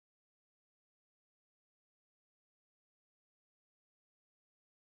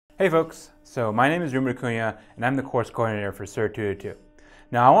Hey folks, so my name is Ruben Acuna and I'm the course coordinator for SER222.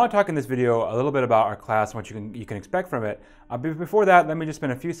 Now I want to talk in this video a little bit about our class and what you can expect from it. But before that, let me just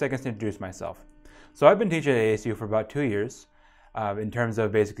spend a few seconds to introduce myself. So I've been teaching at ASU for about 2 years in terms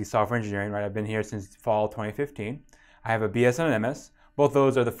of basically software engineering, right? I've been here since fall 2015. I have a BS and an MS. Both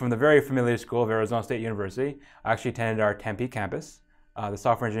those are from the very familiar school of Arizona State University. I actually attended our Tempe campus. The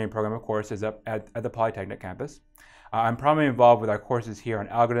software engineering program, of course, is up at the Polytechnic campus. I'm primarily involved with our courses here on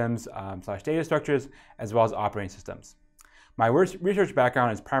algorithms / data structures, as well as operating systems. My research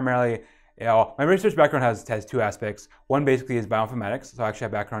background is primarily, my research background has two aspects. One basically is bioinformatics, so I actually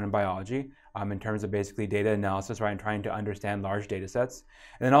have background in biology in terms of basically data analysis, right, and trying to understand large data sets.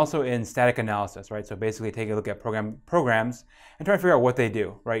 And then also in static analysis, right, so basically taking a look at programs and trying to figure out what they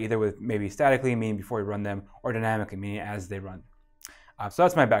do, right, either with maybe statically, meaning before you run them, or dynamically, meaning as they run. So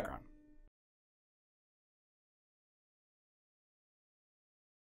that's my background.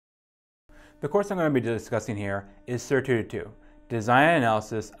 The course I'm going to be discussing here is SER222, Design and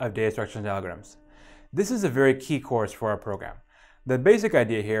Analysis of Data Structures and Algorithms. This is a very key course for our program. The basic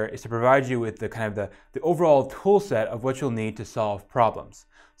idea here is to provide you with the overall tool set of what you'll need to solve problems.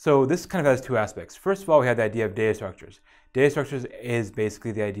 So this kind of has two aspects. First of all, we have the idea of data structures. Data structures is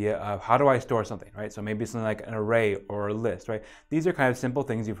basically the idea of how do I store something, right? So maybe something like an array or a list, right? These are kind of simple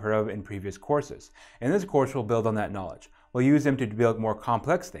things you've heard of in previous courses. In this course, we'll build on that knowledge. We'll use them to build more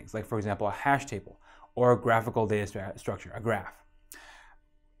complex things, like for example, a hash table or a graphical data structure, a graph.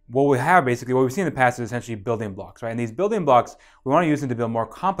 What we have basically, what we've seen in the past is essentially building blocks, right? And these building blocks, we want to use them to build more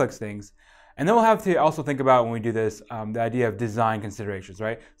complex things. And then we'll have to also think about when we do this, the idea of design considerations,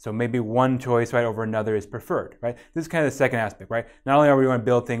 right? So maybe one choice, right, over another is preferred, right? This is kind of the second aspect, right? Not only are we going to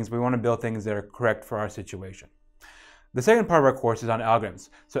build things, we want to build things that are correct for our situation. The second part of our course is on algorithms.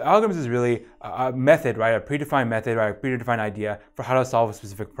 So algorithms is really a method, right, a predefined method, right, a predefined idea for how to solve a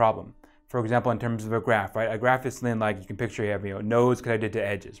specific problem. For example, in terms of a graph, right, a graph is something like you can picture you have nodes connected to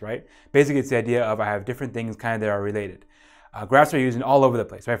edges, right? Basically, it's the idea of I have different things kind of that are related. Graphs are used all over the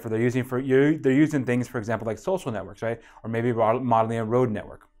place, right? They're using things, for example, like social networks, right, or maybe modeling a road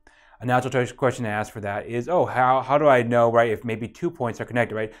network. A natural question to ask for that is, how do I know, right, if maybe 2 points are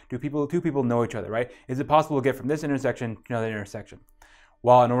connected, right? Do two people know each other, right? Is it possible to get from this intersection to another intersection?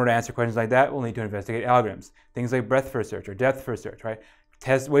 Well, in order to answer questions like that, we'll need to investigate algorithms. Things like breadth first search or depth first search, right?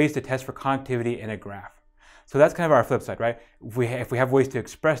 Ways to test for connectivity in a graph. So that's kind of our flip side, right? If we have ways to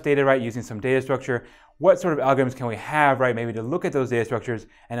express data, right, using some data structure, what sort of algorithms can we have, right, maybe to look at those data structures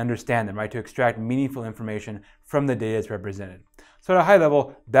and understand them, right, to extract meaningful information from the data that's represented. So at a high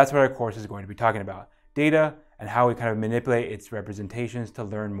level, that's what our course is going to be talking about. Data and how we kind of manipulate its representations to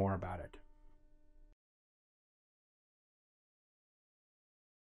learn more about it.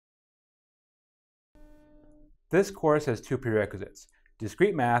 This course has two prerequisites,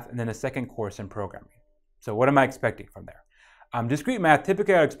 discrete math and then a second course in programming. So what am I expecting from there? Discrete math,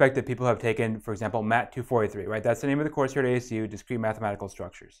 typically I would expect that people have taken, for example, Mat 243, right? That's the name of the course here at ASU, Discrete Mathematical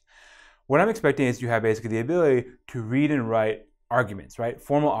Structures. What I'm expecting is you have basically the ability to read and write arguments, right?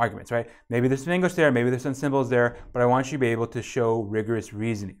 Formal arguments, right? Maybe there's some English there, maybe there's some symbols there, but I want you to be able to show rigorous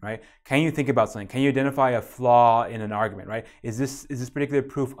reasoning, right? Can you think about something? Can you identify a flaw in an argument, right? Is this particular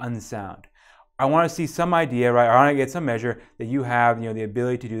proof unsound? I want to see some idea, right? I want to get some measure that you have, the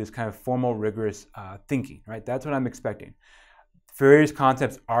ability to do this kind of formal, rigorous thinking, right? That's what I'm expecting. Various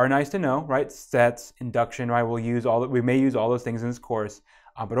concepts are nice to know, right? Sets, induction, right? We may use all those things in this course,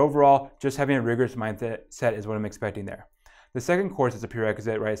 but overall, just having a rigorous mindset is what I'm expecting there. The second course is a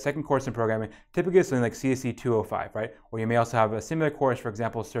prerequisite, right? Second course in programming, typically is something like CSE 205, right? Or you may also have a similar course, for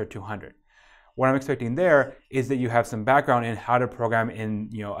example, SER200. What I'm expecting there is that you have some background in how to program in,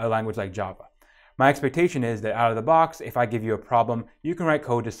 a language like Java. My expectation is that out of the box, if I give you a problem, you can write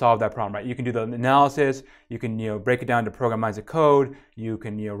code to solve that problem, right? You can do the analysis, you can break it down to program lines of code, you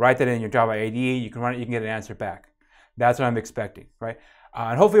can write that in your Java IDE, you can run it, you can get an answer back. That's what I'm expecting, right?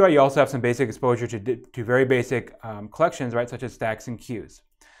 And hopefully, right, you also have some basic exposure to very basic collections, right, such as stacks and queues.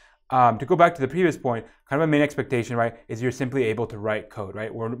 To go back to the previous point, kind of a main expectation, right, is you're simply able to write code,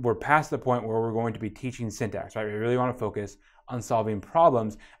 right? We're past the point where we're going to be teaching syntax, right? We really want to focus on solving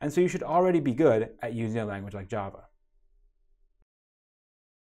problems, and so you should already be good at using a language like Java.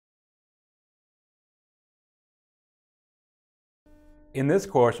 In this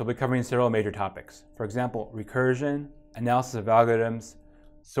course, we'll be covering several major topics. For example, recursion, analysis of algorithms,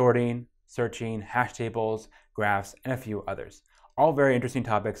 sorting, searching, hash tables, graphs, and a few others. All very interesting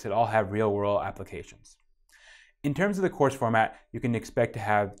topics that all have real-world applications. In terms of the course format, you can expect to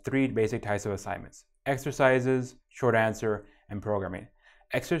have three basic types of assignments: exercises, short answer, and programming.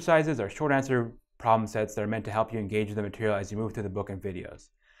 Exercises are short answer problem sets that are meant to help you engage with the material as you move through the book and videos.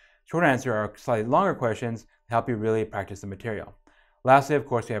 Short answer are slightly longer questions to help you really practice the material. Lastly, of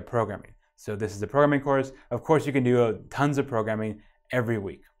course, we have programming. So this is a programming course. Of course, you can do tons of programming every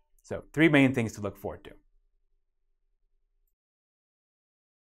week. So 3 main things to look forward to.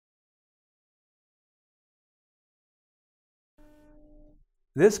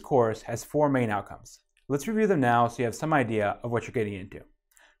 This course has 4 main outcomes. Let's review them now so you have some idea of what you're getting into.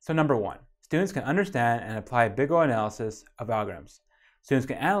 So number 1, students can understand and apply big O analysis of algorithms. Students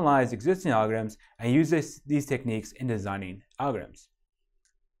can analyze existing algorithms and use these techniques in designing algorithms.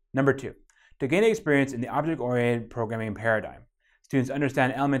 Number 2, to gain experience in the object-oriented programming paradigm, students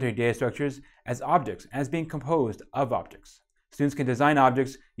understand elementary data structures as objects and as being composed of objects. Students can design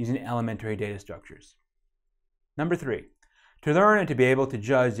objects using elementary data structures. Number 3, to learn and to be able to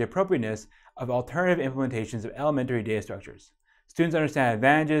judge the appropriateness of alternative implementations of elementary data structures. Students understand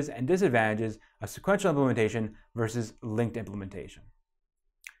advantages and disadvantages of sequential implementation versus linked implementation.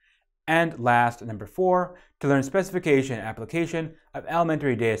 And last, number 4, to learn specification and application of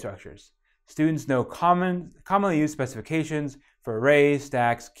elementary data structures. Students know commonly used specifications for arrays,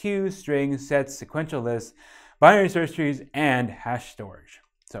 stacks, queues, strings, sets, sequential lists, binary search trees, and hash storage.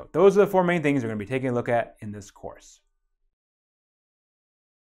 So those are the 4 main things we're going to be taking a look at in this course.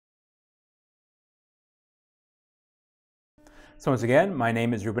 So once again, my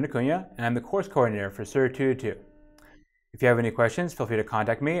name is Ruben Acuna, and I'm the course coordinator for SER222. If you have any questions, feel free to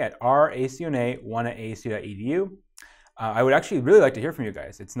contact me at racuna1@acu.edu. I would actually really like to hear from you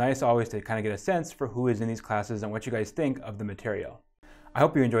guys. It's nice always to kind of get a sense for who is in these classes and what you guys think of the material. I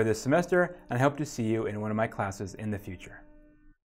hope you enjoy this semester, and I hope to see you in one of my classes in the future.